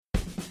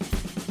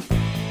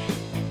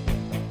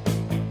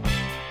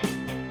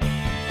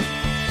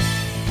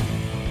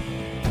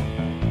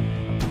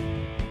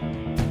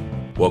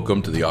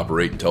Welcome to the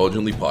Operate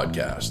Intelligently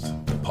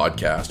podcast, the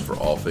podcast for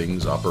all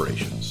things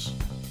operations.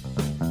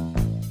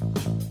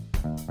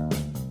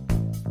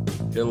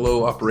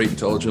 Hello, Operate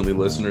Intelligently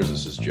listeners.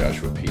 This is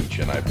Joshua Peach,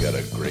 and I've got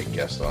a great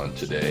guest on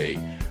today.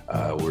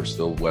 We're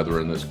still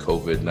weathering this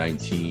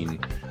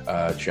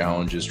COVID-19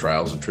 challenges,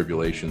 trials, and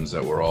tribulations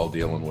that we're all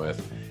dealing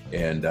with.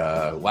 And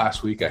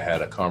last week I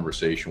had a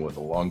conversation with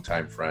a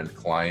longtime friend,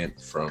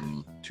 client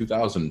from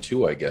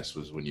 2002, I guess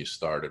was when you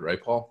started,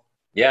 right, Paul?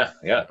 Yeah,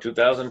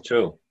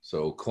 2002.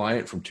 So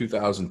client from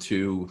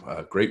 2002,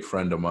 a great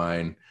friend of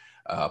mine,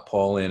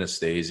 Paul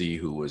Anastasi,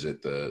 who was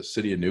at the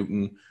City of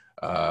Newton.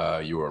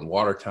 You were in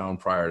Watertown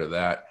prior to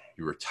that.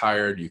 You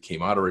retired, you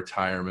came out of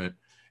retirement,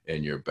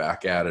 and you're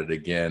back at it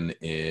again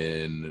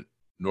in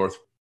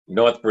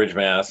Northbridge,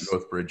 Mass.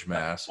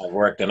 I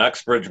worked in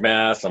Uxbridge,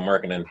 Mass. I'm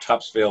working in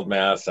Tupsfield,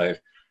 Mass.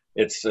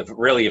 It's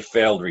really a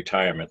failed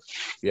retirement.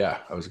 Yeah,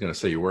 I was going to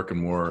say you're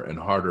working more and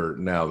harder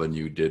now than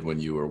you did when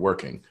you were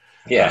working.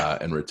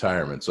 In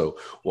retirement. So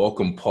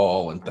welcome,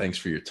 Paul, and thanks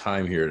for your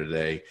time here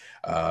today.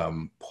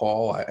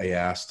 Paul, I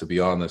asked to be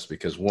on this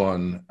because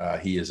one,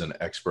 he is an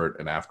expert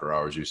in after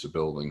hours use of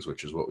buildings,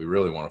 which is what we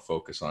really want to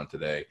focus on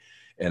today.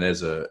 And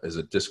as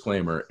a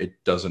disclaimer,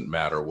 it doesn't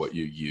matter what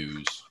you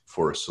use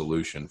for a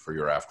solution for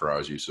your after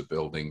hours use of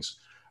buildings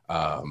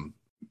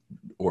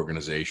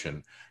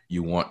organization.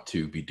 You want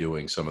to be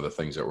doing some of the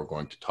things that we're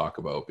going to talk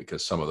about,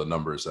 because some of the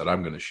numbers that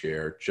I'm going to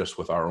share just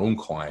with our own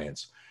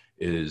clients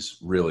is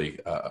really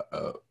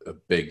a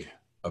big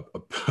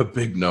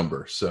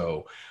number.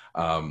 So,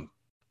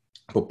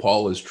 but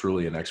Paul is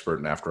truly an expert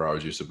in after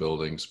hours use of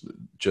buildings,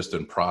 just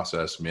in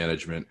process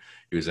management.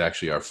 He was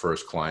actually our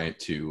first client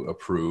to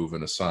approve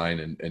and assign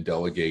and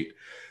delegate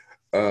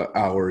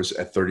hours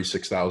at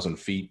 36,000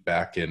 feet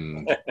back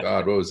in,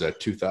 God, what was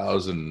that,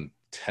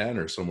 2010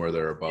 or somewhere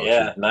thereabouts?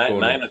 Yeah,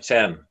 9 or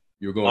 10.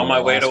 You were going on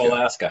my way to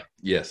Alaska.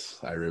 Yes,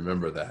 I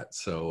remember that.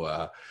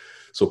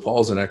 So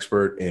Paul's an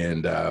expert,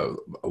 and a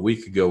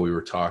week ago we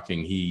were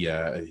talking. He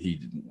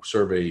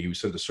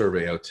sent a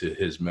survey out to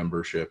his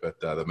membership at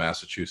the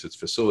Massachusetts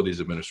Facilities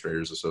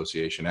Administrators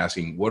Association,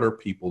 asking, what are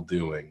people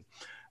doing?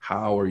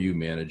 How are you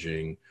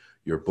managing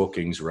your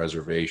bookings,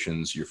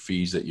 reservations, your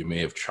fees that you may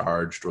have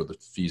charged, or the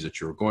fees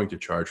that you're going to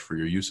charge for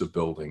your use of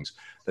buildings?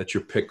 That's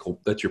your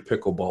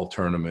pickleball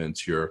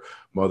tournaments, your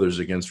Mothers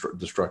Against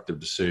Destructive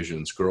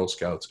Decisions, Girl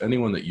Scouts,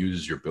 anyone that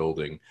uses your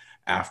building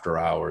after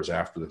hours,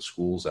 after the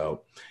school's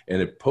out.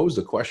 And it posed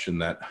a question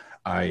that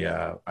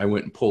I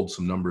went and pulled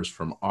some numbers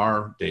from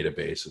our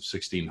database of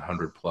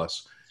 1,600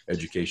 plus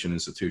education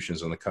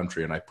institutions in the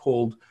country. And I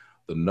pulled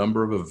the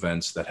number of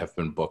events that have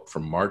been booked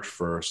from March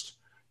 1st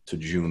to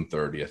June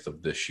 30th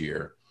of this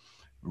year.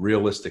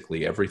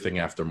 Realistically, everything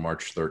after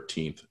March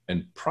 13th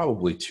and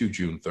probably to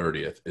June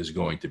 30th is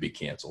going to be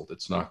canceled.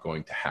 It's not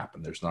going to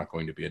happen. There's not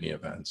going to be any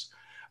events.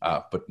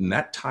 But in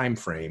that time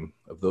frame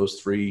of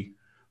those 3+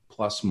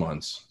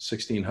 months,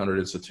 1,600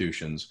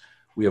 institutions,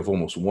 we have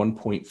almost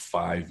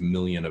 1.5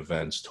 million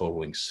events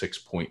totaling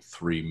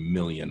 6.3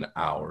 million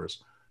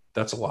hours.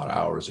 That's a lot of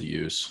hours of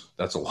use.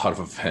 That's a lot of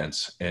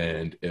events.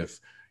 And if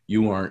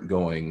you aren't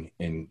going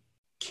and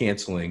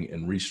canceling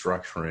and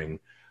restructuring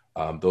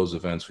those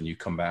events when you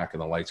come back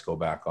and the lights go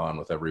back on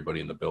with everybody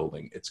in the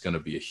building, it's going to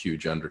be a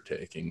huge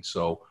undertaking.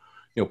 So,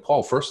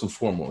 Paul, first and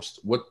foremost,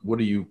 what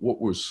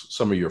was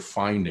some of your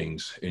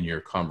findings in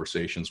your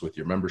conversations with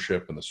your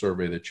membership and the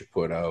survey that you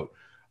put out,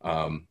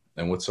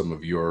 and what's some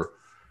of your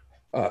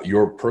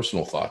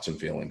personal thoughts and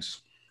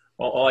feelings?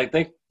 Well, I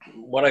think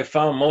what I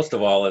found most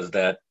of all is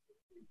that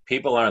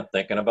people aren't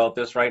thinking about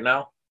this right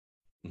now.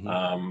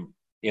 Mm-hmm.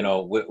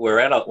 We're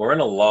in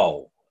a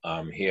lull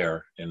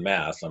here in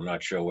Mass. I'm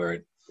not sure where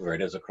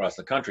it is across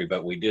the country,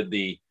 but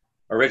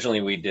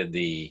originally we did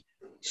the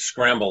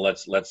scramble.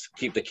 Let's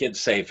keep the kids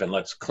safe and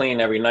let's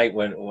clean every night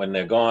when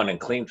they're gone and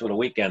clean through the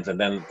weekends. And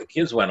then the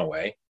kids went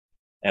away,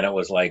 and it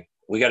was like,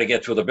 we got to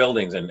get through the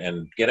buildings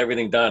and get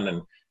everything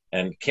done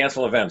and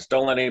cancel events.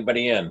 Don't let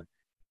anybody in.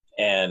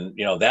 And,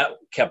 that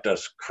kept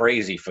us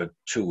crazy for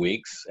 2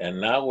 weeks.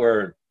 And now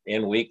we're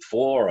in week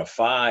 4 or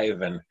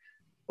 5, and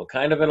we're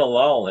kind of in a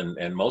lull,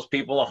 and most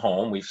people are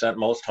home. We've sent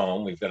most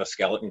home. We've got a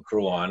skeleton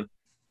crew on.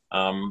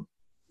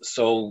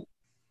 So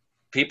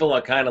people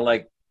are kind of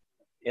like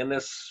in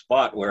this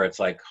spot where it's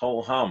like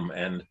ho hum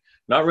and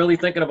not really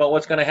thinking about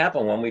what's going to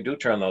happen when we do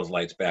turn those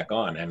lights back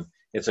on. And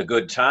it's a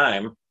good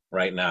time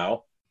right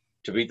now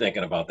to be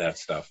thinking about that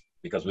stuff,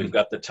 because we've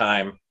got the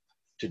time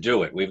to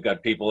do it. We've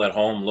got people at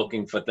home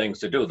looking for things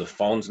to do. The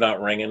phone's not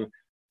ringing.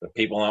 The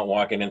people aren't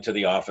walking into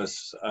the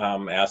office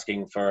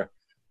asking for,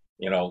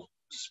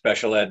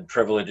 special ed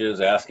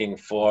privileges, asking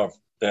for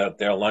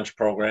their lunch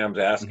programs,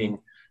 asking,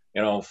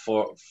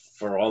 for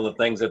all the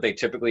things that they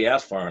typically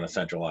ask for in a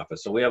central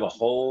office. So we have a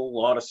whole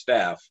lot of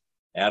staff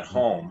at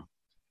home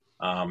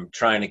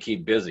trying to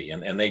keep busy,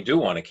 and they do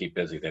want to keep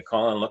busy. They're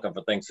calling looking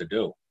for things to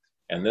do.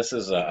 And this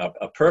is a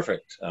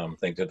perfect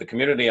thing. To the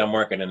community I'm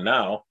working in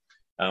now,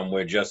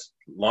 we're just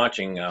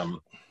launching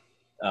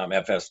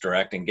FS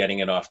Direct and getting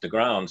it off the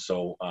ground.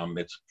 So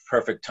it's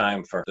perfect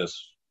time for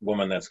this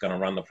woman that's going to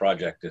run the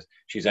project,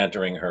 she's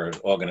entering her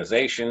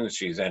organization,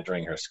 she's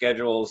entering her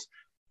schedules,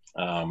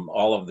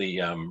 all of the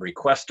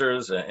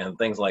requesters and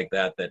things like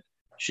that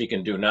she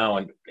can do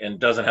now, and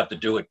doesn't have to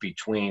do it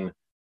between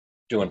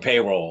doing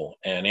payroll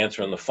and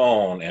answering the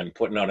phone and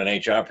putting out an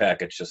HR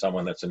package to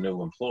someone that's a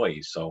new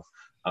employee. So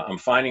I'm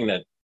finding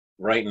that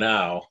right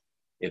now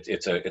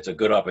it's a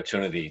good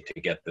opportunity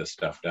to get this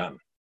stuff done.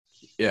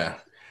 Yeah.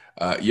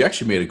 You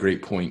actually made a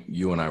great point.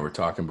 You and I were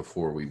talking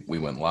before we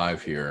went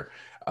live here.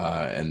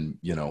 And,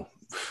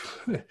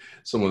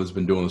 someone that's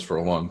been doing this for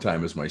a long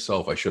time as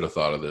myself, I should have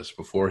thought of this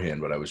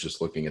beforehand, but I was just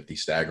looking at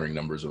these staggering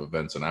numbers of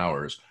events and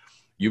hours.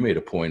 You made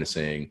a point of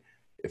saying,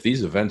 if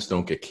these events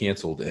don't get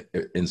canceled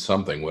in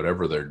something,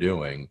 whatever they're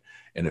doing,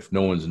 and if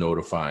no one's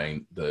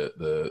notifying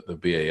the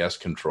BAS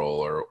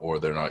controller, or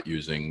they're not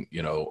using,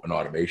 an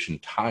automation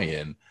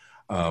tie-in,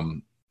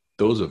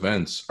 those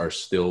events are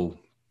still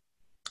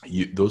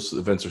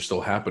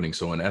happening.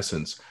 So in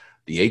essence,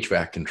 the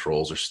HVAC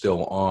controls are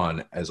still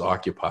on as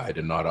occupied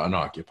and not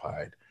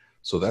unoccupied.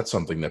 So that's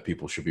something that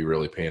people should be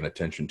really paying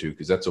attention to,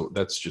 because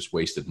that's just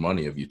wasted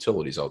money of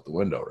utilities out the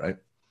window, right?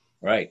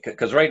 Right,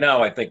 because right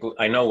now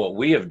I know what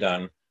we have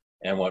done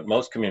and what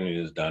most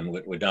communities have done.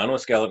 We're down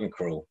with skeleton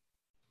crew.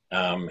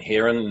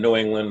 Here in New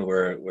England,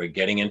 we're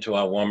getting into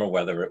our warmer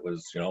weather. It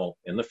was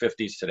in the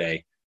 50s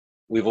today.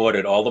 We've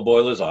ordered all the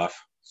boilers off,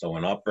 so we're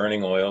not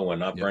burning oil, we're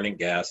not burning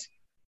gas.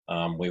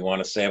 We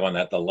want to save on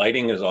that. The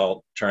lighting is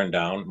all turned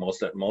down.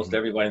 Most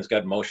everybody's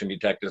got motion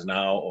detectors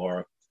now,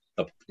 or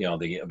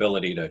the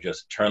ability to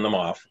just turn them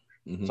off.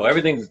 Mm-hmm. So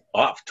everything's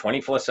off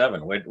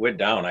 24/7. We're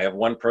down. I have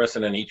one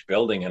person in each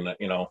building, and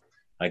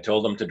I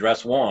told them to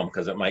dress warm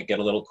because it might get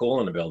a little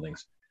cool in the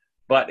buildings.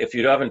 But if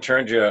you haven't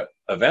turned your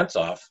events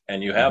off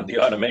and you have the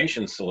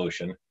automation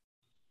solution,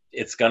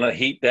 it's going to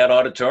heat that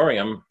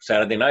auditorium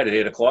Saturday night at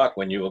 8:00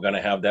 when you were going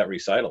to have that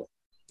recital.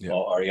 Yeah.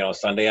 Or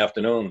Sunday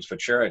afternoons for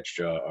church,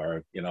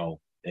 or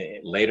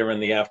later in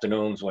the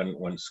afternoons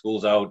when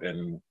school's out,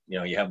 and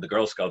you have the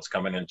Girl Scouts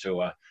coming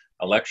into a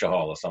lecture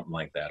hall or something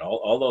like that.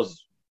 All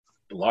those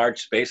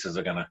large spaces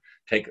are going to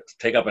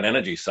take up an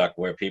energy suck,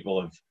 where people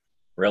have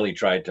really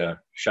tried to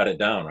shut it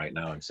down right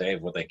now and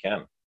save what they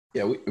can.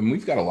 Yeah,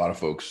 we've got a lot of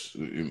folks.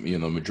 The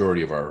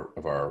majority of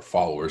our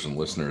followers and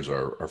listeners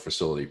are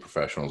facility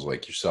professionals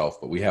like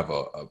yourself, but we have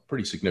a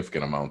pretty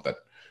significant amount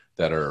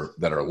that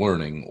are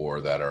learning,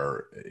 or that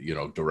are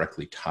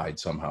directly tied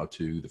somehow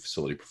to the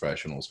facility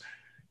professionals.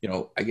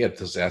 I get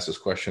to ask this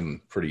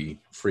question pretty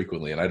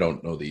frequently, and I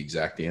don't know the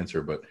exact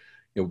answer, but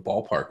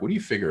ballpark, what do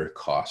you figure it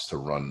costs to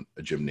run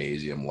a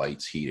gymnasium,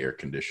 lights, heat, air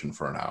condition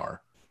for an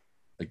hour?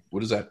 Like,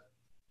 what is that?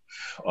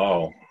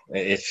 Oh,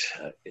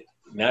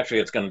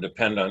 naturally it's going to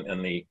depend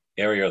on the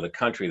area of the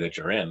country that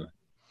you're in,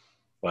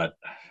 but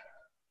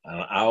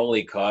an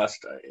hourly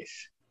cost,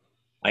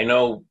 I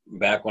know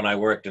back when I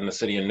worked in the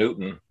city of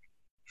Newton,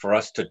 for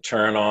us to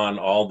turn on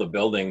all the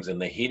buildings in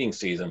the heating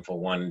season for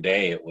one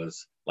day, it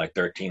was like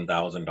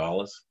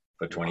 $13,000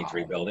 for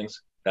 23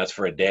 buildings. That's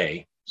for a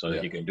day. So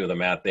that you can do the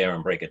math there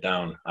and break it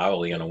down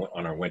hourly on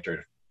a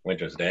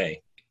winter's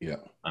day. Yeah.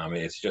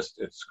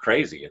 It's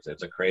crazy.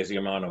 It's a crazy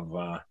amount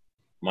of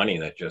money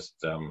that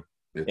just,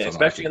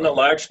 especially in the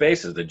large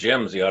spaces, the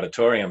gyms, the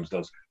auditoriums,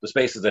 the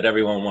spaces that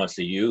everyone wants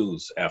to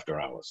use after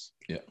hours.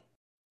 Yeah.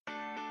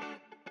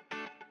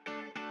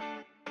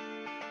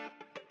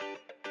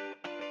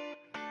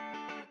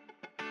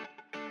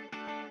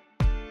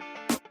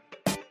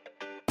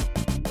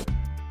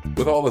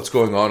 With all that's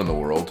going on in the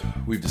world,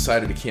 we've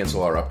decided to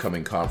cancel our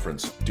upcoming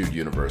conference, Dude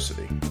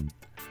University.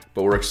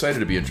 But we're excited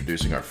to be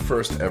introducing our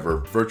first ever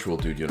virtual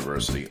Dude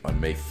University on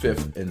May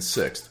 5th and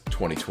 6th,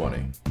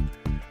 2020.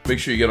 Make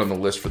sure you get on the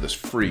list for this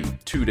free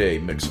 2-day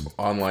mix of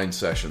online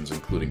sessions,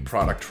 including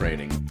product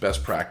training,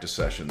 best practice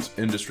sessions,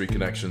 industry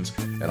connections,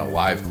 and a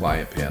live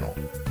client panel.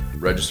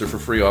 Register for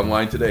free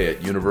online today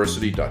at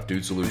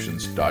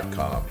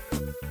university.dudesolutions.com.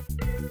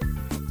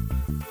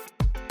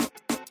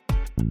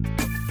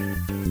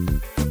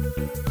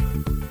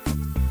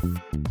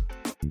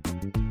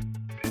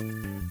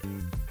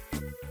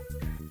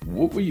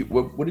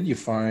 What did you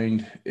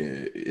find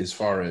as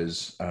far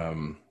as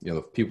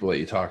the people that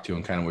you talk to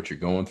and kind of what you're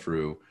going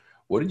through?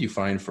 What did you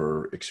find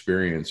for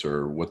experience,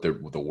 or what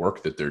the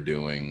work that they're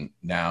doing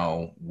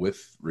now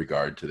with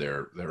regard to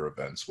their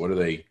events? What are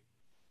they?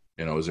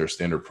 Is there a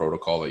standard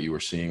protocol that you were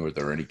seeing? Were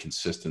there any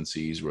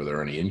consistencies? Were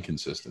there any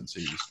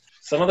inconsistencies?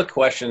 Some of the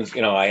questions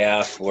I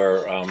asked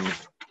were,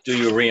 do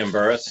you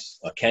reimburse?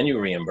 Can you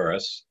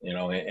reimburse?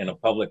 In a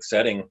public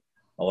setting,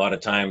 a lot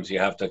of times you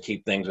have to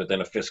keep things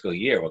within a fiscal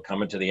year. We're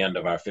coming to the end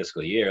of our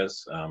fiscal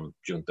years,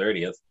 June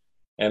 30th.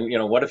 And,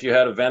 what if you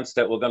had events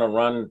that were going to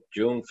run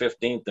June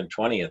 15th and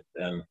 20th,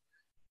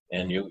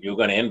 and you're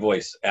going to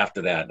invoice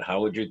after that?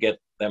 How would you get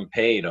them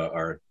paid?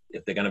 Or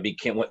if they're going to be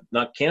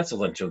not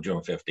canceled until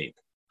June 15th,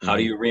 how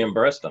do you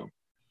reimburse them?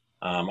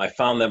 I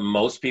found that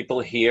most people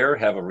here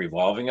have a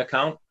revolving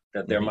account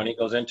that their money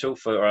goes into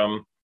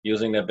for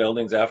using their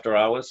buildings after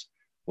hours,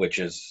 which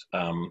is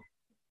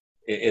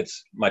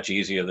it's much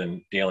easier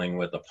than dealing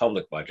with the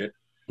public budget.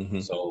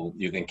 So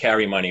you can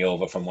carry money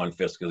over from one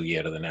fiscal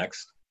year to the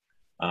next.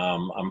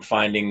 I'm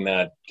finding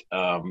that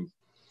a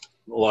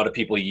lot of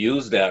people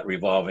use that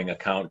revolving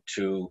account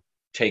to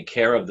take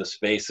care of the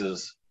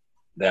spaces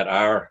that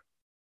are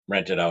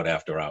rented out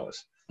after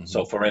hours.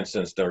 So for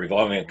instance, the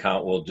revolving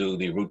account will do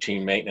the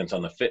routine maintenance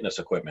on the fitness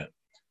equipment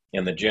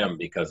in the gym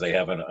because they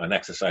have an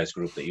exercise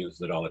group that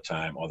uses it all the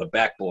time, or the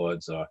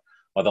backboards, or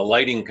the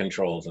lighting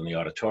controls in the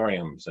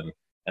auditoriums,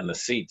 and the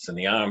seats and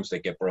the arms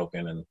that get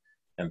broken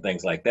and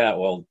things like that.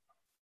 Well,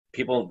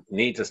 people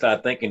need to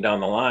start thinking down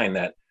the line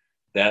that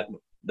they're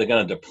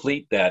going to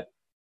deplete that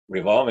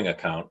revolving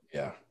account.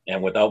 Yeah.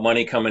 And without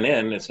money coming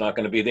in, it's not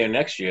going to be there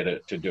next year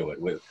to do it.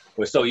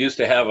 We're so used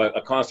to have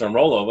a constant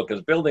rollover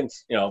because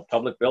buildings,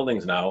 public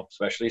buildings now,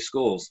 especially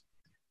schools,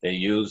 they're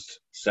used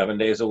 7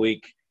 days a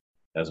week.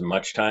 As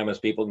much time as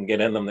people can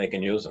get in them, they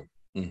can use them.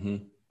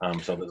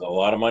 So there's a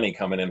lot of money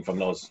coming in from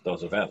those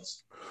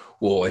events.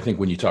 Well, I think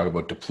when you talk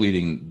about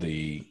depleting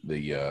the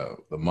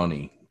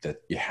money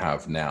that you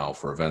have now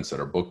for events that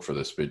are booked for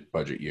this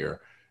budget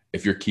year,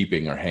 if you're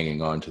keeping or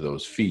hanging on to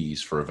those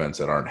fees for events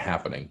that aren't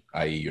happening,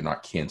 i.e. you're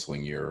not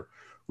canceling your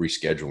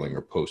rescheduling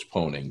or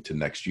postponing to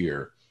next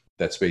year,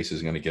 that space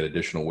is going to get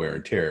additional wear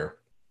and tear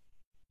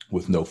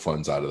with no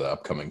funds out of the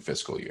upcoming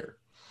fiscal year.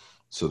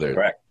 So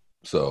Correct.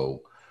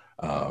 So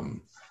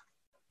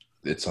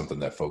it's something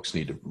that folks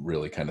need to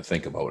really kind of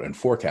think about and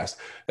forecast.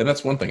 And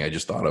that's one thing I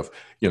just thought of.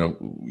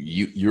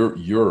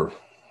 You're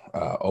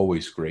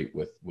always great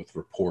with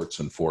reports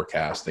and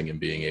forecasting and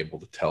being able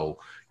to tell,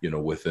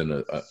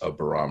 within a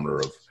barometer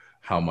of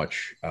how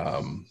much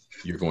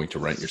you're going to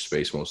rent your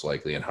space most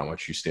likely and how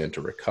much you stand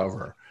to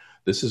recover.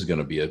 This is going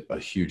to be a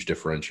huge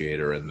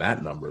differentiator in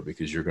that number,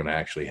 because you're going to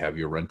actually have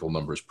your rental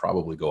numbers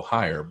probably go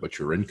higher, but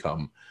your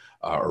income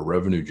or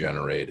revenue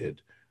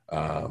generated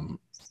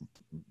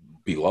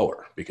be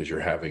lower because you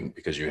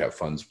have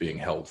funds being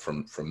held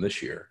from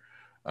this year,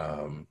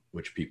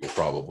 which people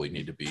probably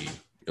need to be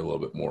a little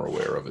bit more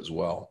aware of as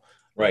well.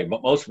 Right.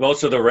 But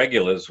most of the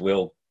regulars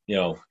will,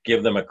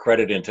 give them a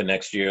credit into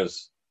next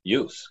year's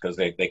use because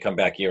they come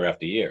back year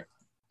after year.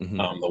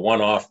 The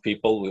one-off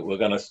people,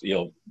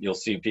 you'll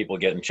see people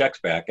getting checks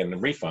back and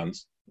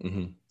refunds.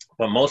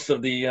 But most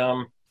of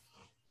the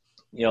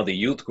the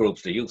youth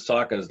groups, the youth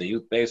soccers, the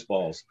youth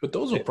baseballs. But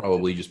those will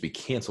probably just be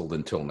canceled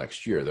until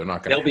next year. They're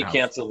not going to. They'll be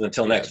canceled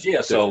until next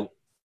year. So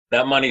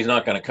that money's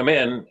not going to come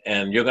in,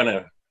 and you're going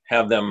to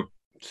have them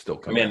still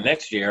come in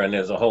next year. And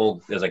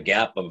there's a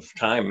gap of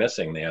time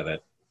missing there that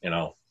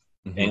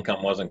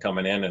income wasn't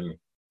coming in, and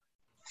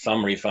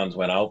some refunds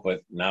went out,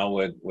 but now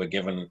we're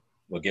giving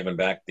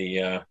back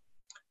the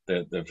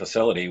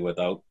facility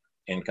without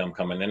income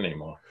coming in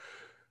anymore.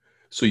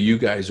 So you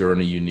guys are in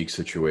a unique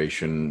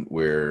situation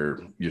where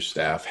your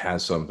staff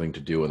has something to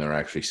do and they're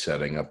actually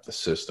setting up the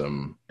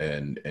system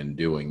and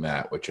doing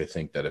that, which I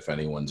think that if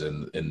anyone's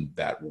in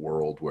that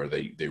world where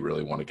they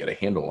really want to get a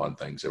handle on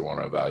things, they want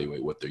to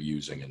evaluate what they're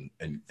using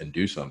and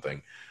do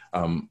something.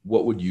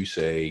 What would you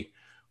say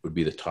would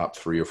be the top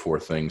 3 or 4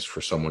 things for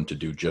someone to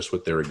do just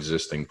with their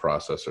existing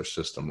process or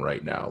system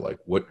right now? Like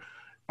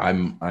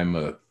I'm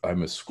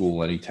a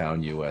school,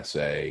 Anytown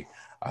USA.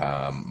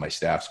 My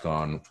staff's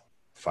gone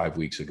 5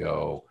 weeks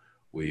ago.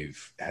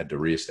 We've had to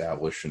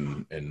reestablish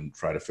and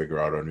try to figure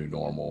out our new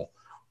normal.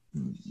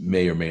 This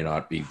may or may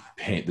not be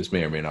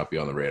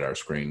on the radar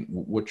screen.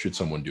 What should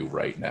someone do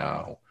right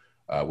now?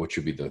 What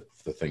should be the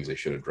things they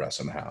should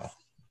address and how?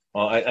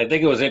 Well, I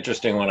think it was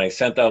interesting when I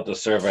sent out the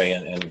survey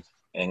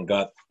and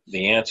got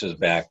the answers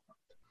back.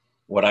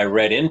 What I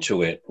read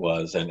into it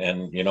was,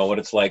 and you know what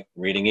it's like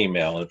reading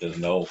email, there's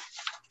no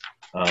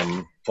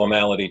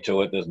formality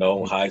to it. There's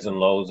no highs and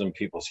lows in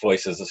people's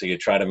voices. So you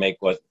try to make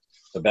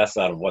the best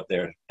out of what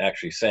they're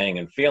actually saying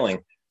and feeling.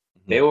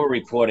 They were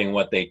reporting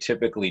what they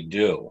typically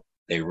do.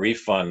 They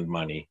refund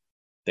money.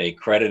 They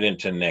credit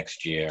into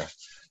next year.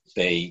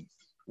 They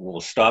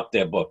will stop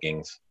their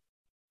bookings,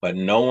 but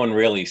no one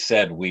really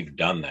said we've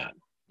done that.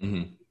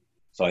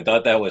 So I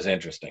thought that was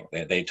interesting.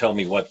 They told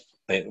me what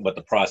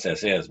the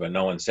process is, but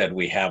no one said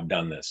we have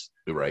done this.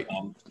 Right.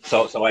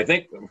 So I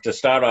think to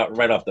start out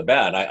right off the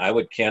bat, I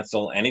would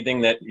cancel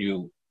anything that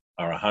you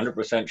are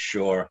 100%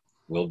 sure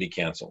will be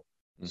canceled.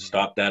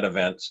 Stop that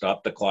event,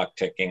 stop the clock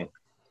ticking,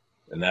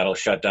 and that'll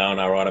shut down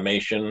our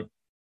automation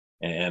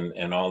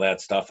and all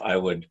that stuff.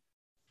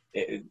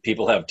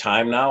 People have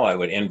time now. I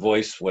would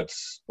invoice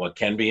what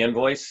can be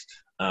invoiced.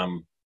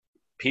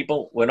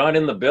 We're not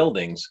in the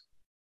buildings,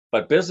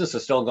 but business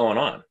is still going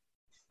on.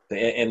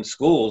 In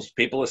schools,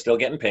 people are still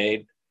getting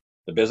paid.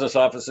 The business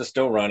office is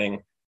still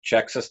running.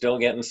 Checks are still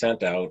getting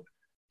sent out.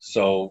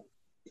 So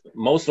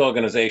most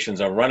organizations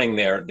are running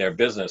their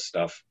business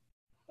stuff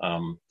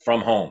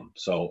from home.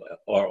 So,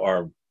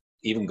 or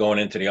even going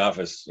into the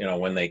office,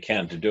 when they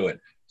can to do it.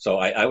 So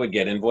I would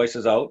get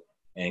invoices out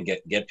and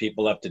get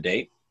people up to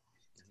date.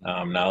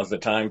 Now's the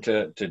time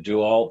to do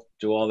all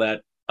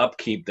that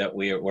upkeep that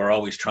we're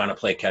always trying to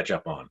play catch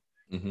up on.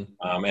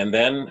 And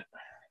then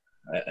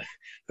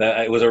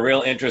It was a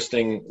real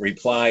interesting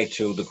reply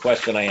to the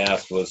question I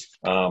asked was,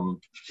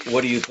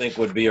 what do you think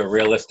would be a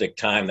realistic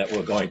time that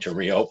we're going to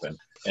reopen?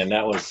 And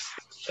that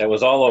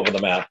was all over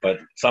the map. But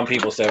some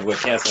people said we're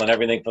canceling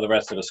everything for the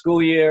rest of the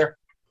school year.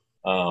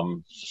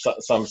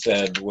 Some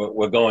said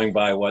we're going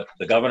by what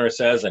the governor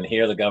says, and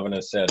here the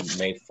governor said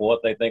May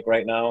 4th, I think,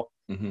 right now.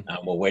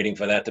 We're waiting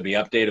for that to be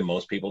updated.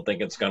 Most people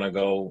think it's going to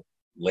go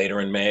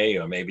later in May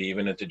or maybe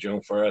even into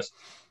June 1st.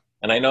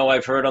 And I know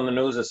I've heard on the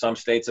news that some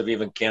states have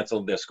even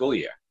canceled their school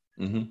year.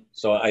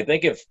 So I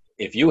think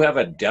if you have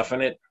a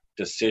definite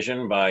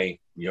decision by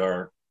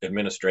your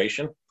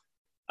administration,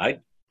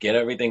 I'd get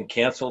everything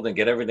canceled and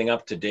get everything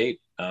up to date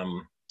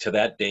to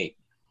that date.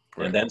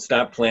 Right. And then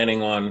start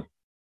planning on,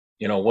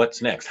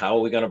 what's next? How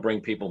are we going to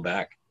bring people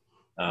back?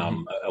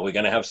 Are we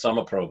going to have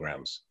summer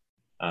programs?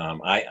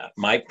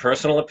 My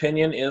personal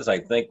opinion is I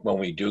think when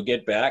we do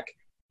get back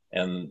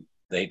and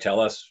they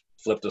tell us,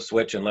 flip the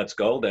switch and let's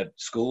go, that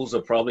schools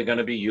are probably going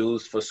to be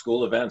used for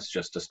school events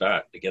just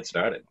to get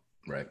started.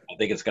 Right. I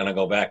think it's going to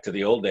go back to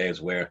the old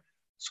days where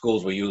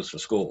schools were used for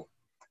school.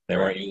 They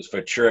weren't used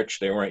for church.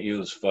 They weren't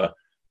used for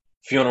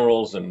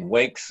funerals and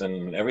wakes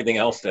and everything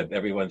else that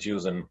everyone's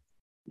using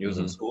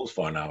schools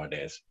for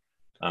nowadays.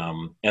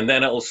 And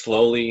then it will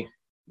slowly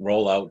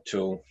roll out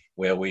to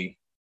where we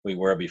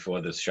were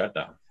before this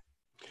shutdown.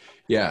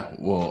 Yeah,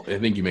 well, I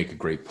think you make a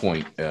great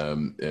point.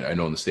 I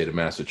know in the state of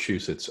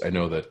Massachusetts, I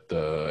know that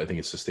I think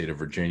it's the state of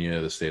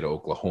Virginia, the state of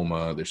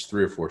Oklahoma, there's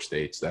 3 or 4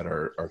 states that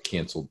are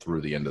canceled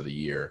through the end of the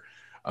year.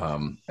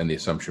 And the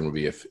assumption would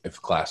be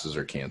if classes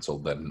are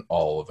canceled, then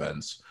all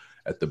events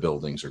at the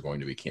buildings are going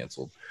to be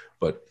canceled.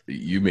 But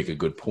you make a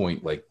good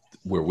point, like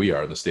where we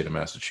are in the state of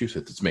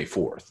Massachusetts, it's May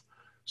 4th.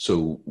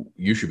 So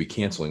you should be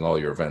canceling all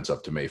your events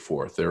up to May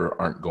 4th. There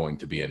aren't going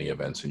to be any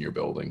events in your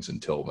buildings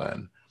until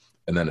then.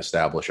 And then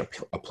establish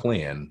a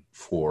plan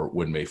for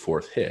when May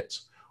 4th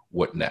hits.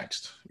 What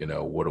next?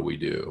 What do we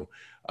do?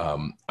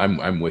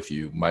 I'm with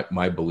you.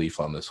 My belief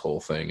on this whole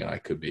thing, and I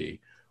could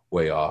be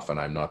way off, and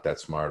I'm not that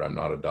smart. I'm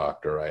not a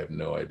doctor. I have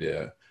no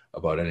idea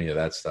about any of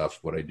that stuff.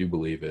 What I do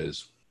believe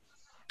is,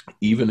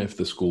 even if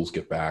the schools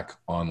get back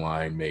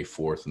online May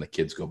 4th and the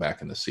kids go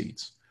back in the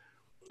seats,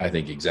 I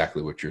think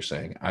exactly what you're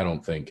saying. I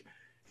don't think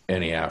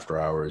any after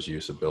hours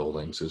use of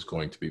buildings is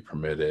going to be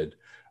permitted.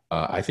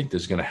 I think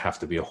there's going to have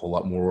to be a whole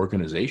lot more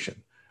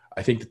organization.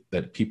 I think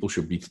that people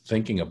should be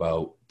thinking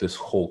about this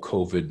whole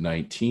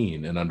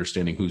COVID-19 and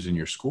understanding who's in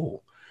your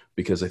school,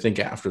 because I think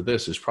after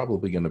this, there's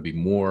probably going to be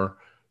more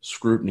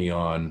scrutiny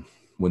on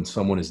when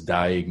someone is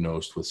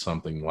diagnosed with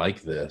something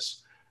like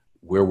this.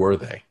 Where were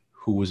they?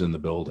 Who was in the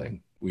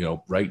building?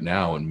 Right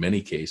now, in many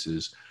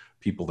cases,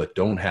 people that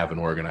don't have an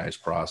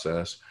organized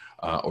process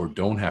or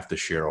don't have to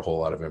share a whole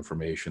lot of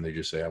information, they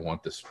just say, I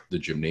want the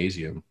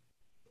gymnasium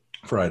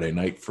Friday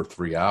night for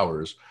 3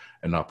 hours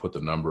and not put the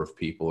number of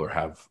people or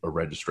have a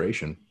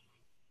registration.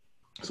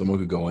 Someone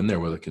could go in there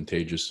with a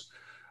contagious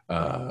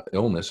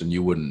illness and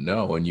you wouldn't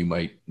know, and you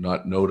might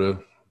not know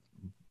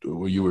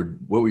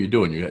what were you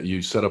doing?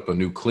 You set up a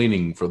new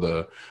cleaning for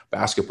the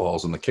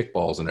basketballs and the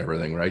kickballs and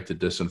everything, right? To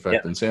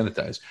disinfect and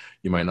sanitize.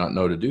 You might not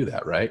know to do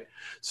that, right?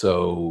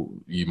 So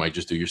you might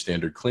just do your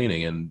standard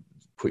cleaning and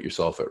put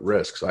yourself at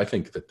risk. So I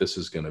think that this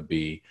is going to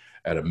be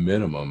at a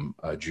minimum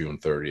June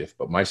 30th,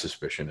 but my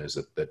suspicion is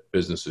that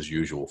business as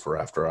usual for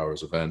after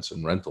hours events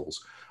and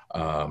rentals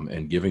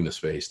and giving the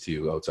space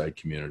to outside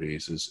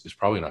communities is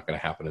probably not going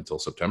to happen until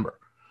September.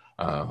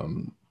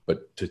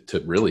 But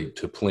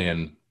to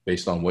plan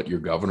based on what your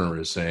governor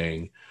is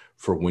saying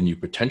for when you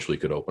potentially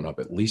could open up,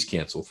 at least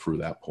cancel through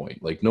that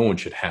point. Like no one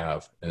should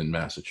have in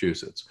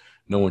Massachusetts,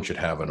 no one should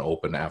have an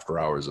open after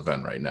hours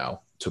event right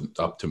now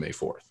up to May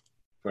 4th.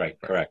 Right.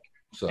 Correct.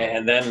 So,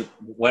 and then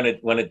when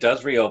it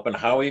does reopen,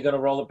 how are you going to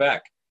roll it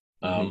back?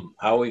 How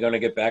are we going to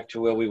get back to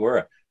where we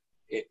were?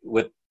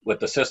 With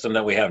the system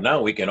that we have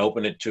now, we can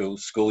open it to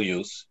school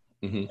use,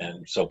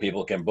 and so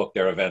people can book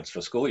their events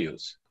for school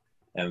use.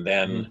 And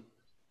then,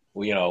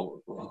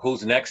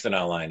 who's next in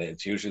our line?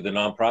 It's usually the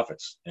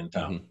nonprofits in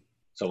town.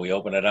 So we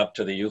open it up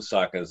to the youth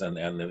soccers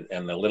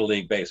and the Little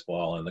League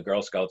baseball and the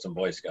Girl Scouts and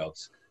Boy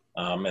Scouts.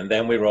 And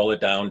then we roll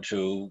it down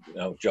to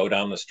Joe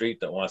down the street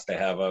that wants to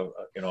have a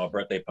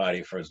birthday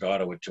party for his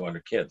daughter with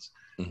 200 kids.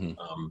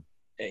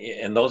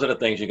 And those are the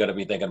things you got to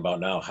be thinking about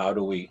now. How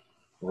do we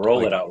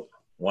roll it out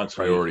once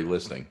priority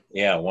listing?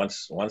 Yeah,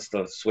 once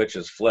the switch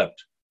is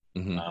flipped,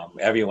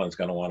 everyone's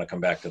going to want to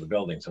come back to the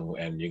buildings,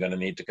 and you're going to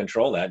need to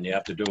control that, and you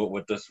have to do it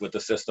with the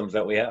systems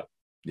that we have.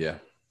 Yeah,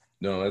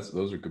 no,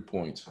 those are good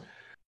points.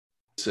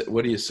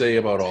 What do you say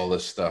about all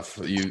this stuff?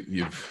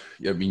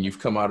 You've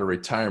come out of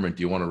retirement.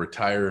 Do you want to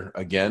retire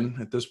again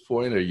at this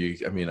point?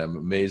 I'm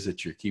amazed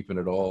that you're keeping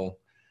it all.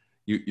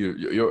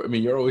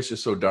 You're always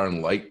just so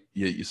darn light.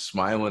 You're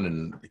smiling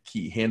and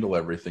handle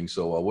everything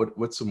so well.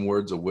 What's some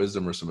words of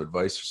wisdom or some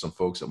advice for some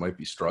folks that might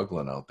be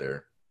struggling out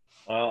there?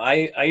 Well,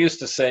 I used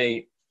to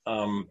say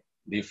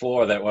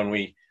before that when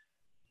we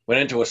went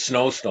into a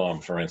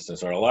snowstorm, for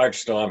instance, or a large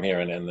storm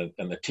here, and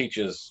the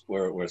teachers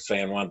were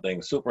saying one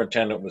thing,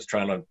 superintendent was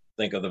trying to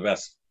think of the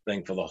best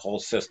thing for the whole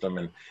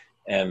system,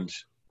 And,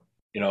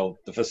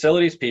 the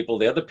facilities people,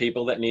 they're the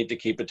people that need to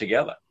keep it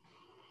together.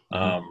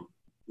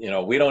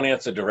 We don't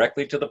answer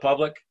directly to the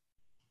public,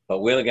 but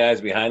we're the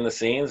guys behind the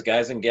scenes,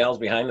 guys and gals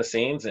behind the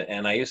scenes.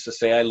 And I used to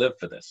say, I live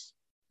for this.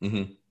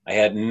 I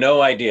had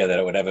no idea that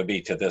it would ever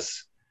be to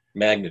this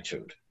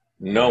magnitude.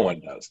 No one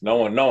does. No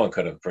one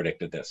could have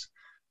predicted this,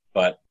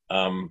 but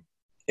I'm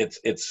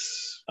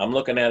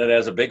looking at it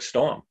as a big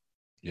storm.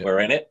 Yep. We're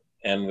in it,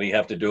 and we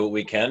have to do what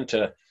we can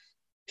to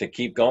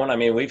keep going. I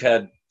mean, we've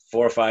had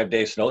 4 or 5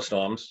 day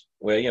snowstorms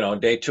where,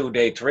 day 2,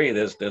 day 3,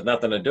 there's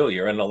nothing to do.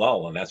 You're in the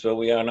lull, and that's where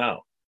we are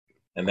now.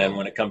 And then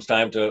when it comes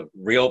time to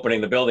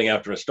reopening the building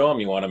after a storm,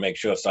 you want to make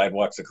sure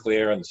sidewalks are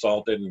clear and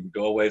salted and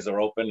doorways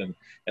are open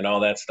and all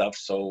that stuff.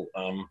 So,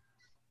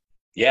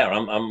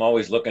 I'm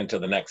always looking to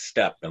the next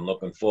step and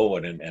looking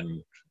forward.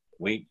 And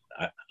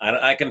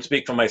I can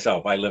speak for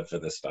myself. I live for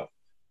this stuff.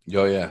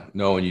 Oh yeah,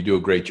 no, and you do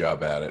a great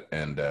job at it,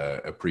 and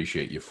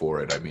appreciate you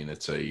for it. I mean,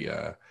 it's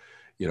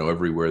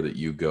everywhere that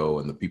you go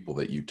and the people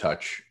that you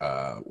touch,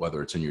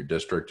 whether it's in your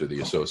district or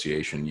the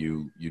association,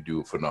 you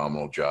do a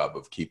phenomenal job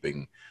of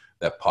keeping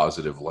that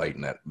positive light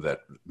and that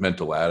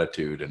mental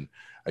attitude. And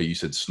you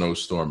said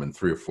snowstorm in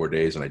 3 or 4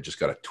 days, and I just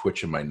got a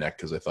twitch in my neck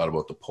because I thought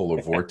about the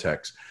polar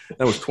vortex.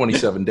 That was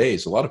 27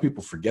 days. A lot of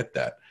people forget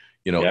that.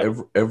 Yep.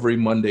 Every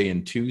Monday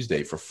and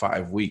Tuesday for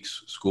 5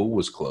 weeks, school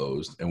was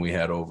closed, and we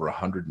had over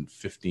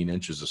 115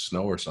 inches of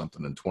snow or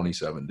something in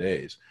 27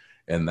 days.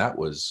 And that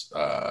was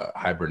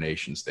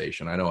hibernation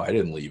station. I know I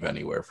didn't leave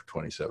anywhere for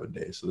 27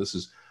 days. So this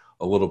is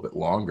a little bit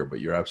longer, but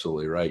you're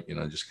absolutely right.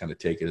 Just kind of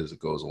take it as it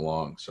goes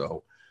along.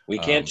 So we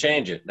can't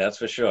change it. That's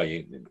for sure.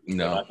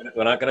 No,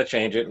 we're not going to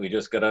change it. We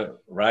just got to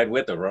ride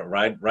with it,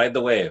 ride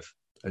the wave.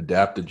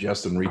 Adapt,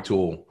 adjust, and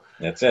retool.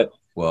 That's it.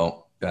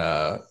 Well,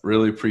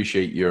 really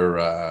appreciate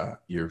your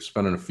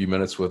spending a few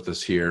minutes with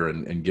us here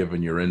and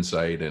giving your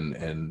insight,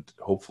 and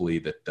hopefully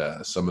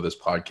that some of this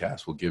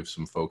podcast will give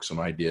some folks some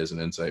ideas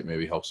and insight,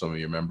 maybe help some of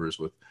your members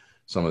with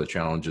some of the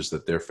challenges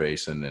that they're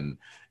facing. And,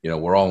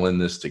 we're all in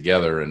this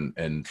together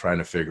and trying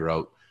to figure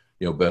out,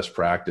 best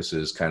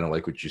practices, kind of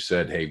like what you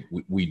said. Hey,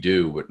 we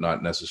do, but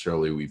not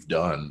necessarily we've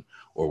done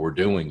or we're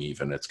doing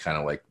even. It's kind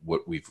of like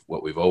what we've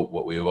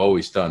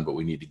always done, but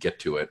we need to get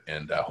to it.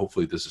 And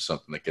hopefully this is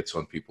something that gets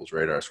on people's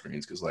radar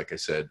screens. Because like I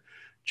said,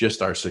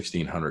 just our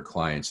 1,600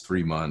 clients,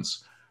 3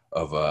 months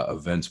of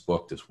events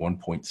booked is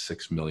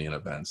 1.6 million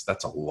events.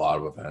 That's a lot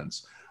of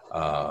events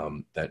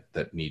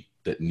that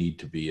need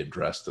to be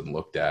addressed and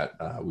looked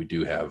at. We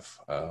do have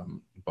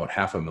about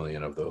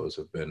 500,000 of those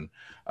have been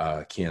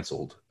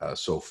canceled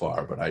so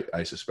far, but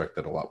I suspect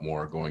that a lot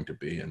more are going to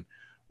be. And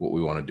what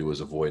we want to do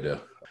is avoid an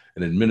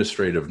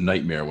administrative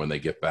nightmare when they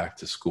get back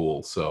to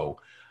school. So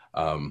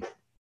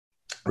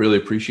really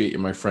appreciate you,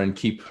 my friend.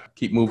 Keep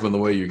moving the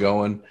way you're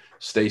going.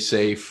 Stay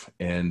safe,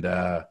 and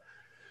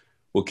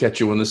we'll catch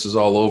you when this is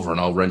all over, and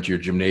I'll rent your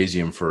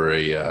gymnasium for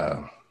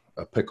a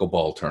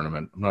pickleball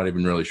tournament. I'm not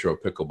even really sure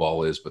what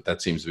pickleball is, but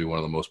that seems to be one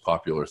of the most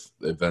popular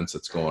events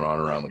that's going on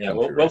around the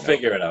country. We'll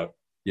figure it out.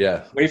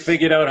 Yeah. We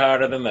figured out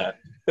harder than that.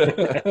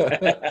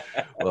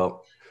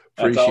 Well,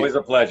 it's always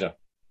a pleasure.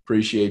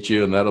 Appreciate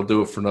you. And that'll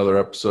do it for another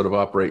episode of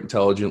Operate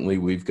Intelligently.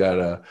 We've got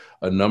a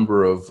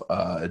number of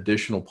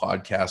additional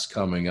podcasts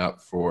coming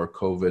up for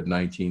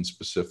COVID-19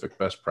 specific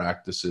best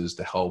practices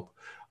to help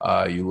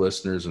you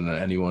listeners and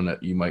anyone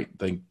that you might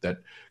think that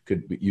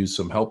could use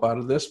some help out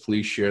of this.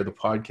 Please share the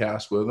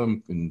podcast with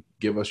them and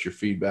give us your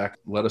feedback.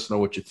 Let us know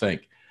what you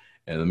think.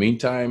 And in the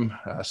meantime,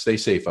 stay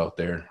safe out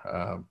there.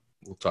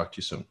 We'll talk to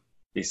you soon.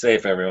 Be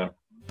safe, everyone.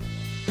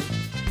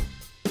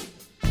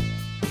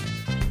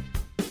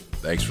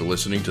 Thanks for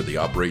listening to the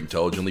Operate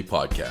Intelligently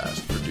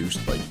podcast,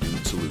 produced by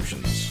Dude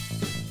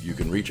Solutions. You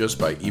can reach us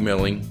by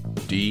emailing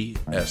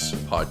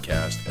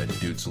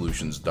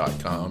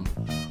dspodcast@dudesolutions.com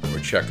or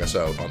check us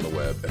out on the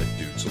web at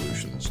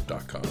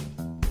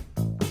dudesolutions.com.